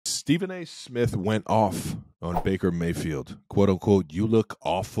Stephen A. Smith went off on Baker Mayfield. "Quote unquote, you look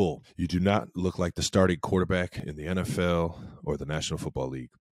awful. You do not look like the starting quarterback in the NFL or the National Football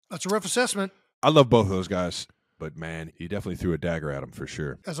League." That's a rough assessment. I love both of those guys, but man, he definitely threw a dagger at him for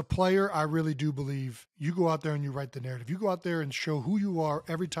sure. As a player, I really do believe you go out there and you write the narrative. You go out there and show who you are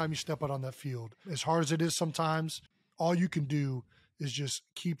every time you step out on that field. As hard as it is sometimes, all you can do is just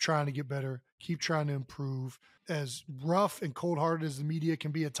keep trying to get better, keep trying to improve. As rough and cold-hearted as the media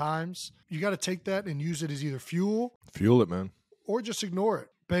can be at times, you got to take that and use it as either fuel. Fuel it, man. Or just ignore it.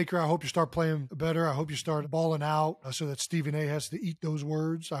 Baker, I hope you start playing better. I hope you start balling out so that Stephen A. has to eat those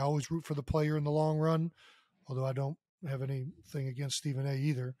words. I always root for the player in the long run, although I don't have anything against Stephen A.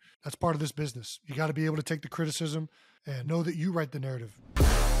 either. That's part of this business. You got to be able to take the criticism and know that you write the narrative.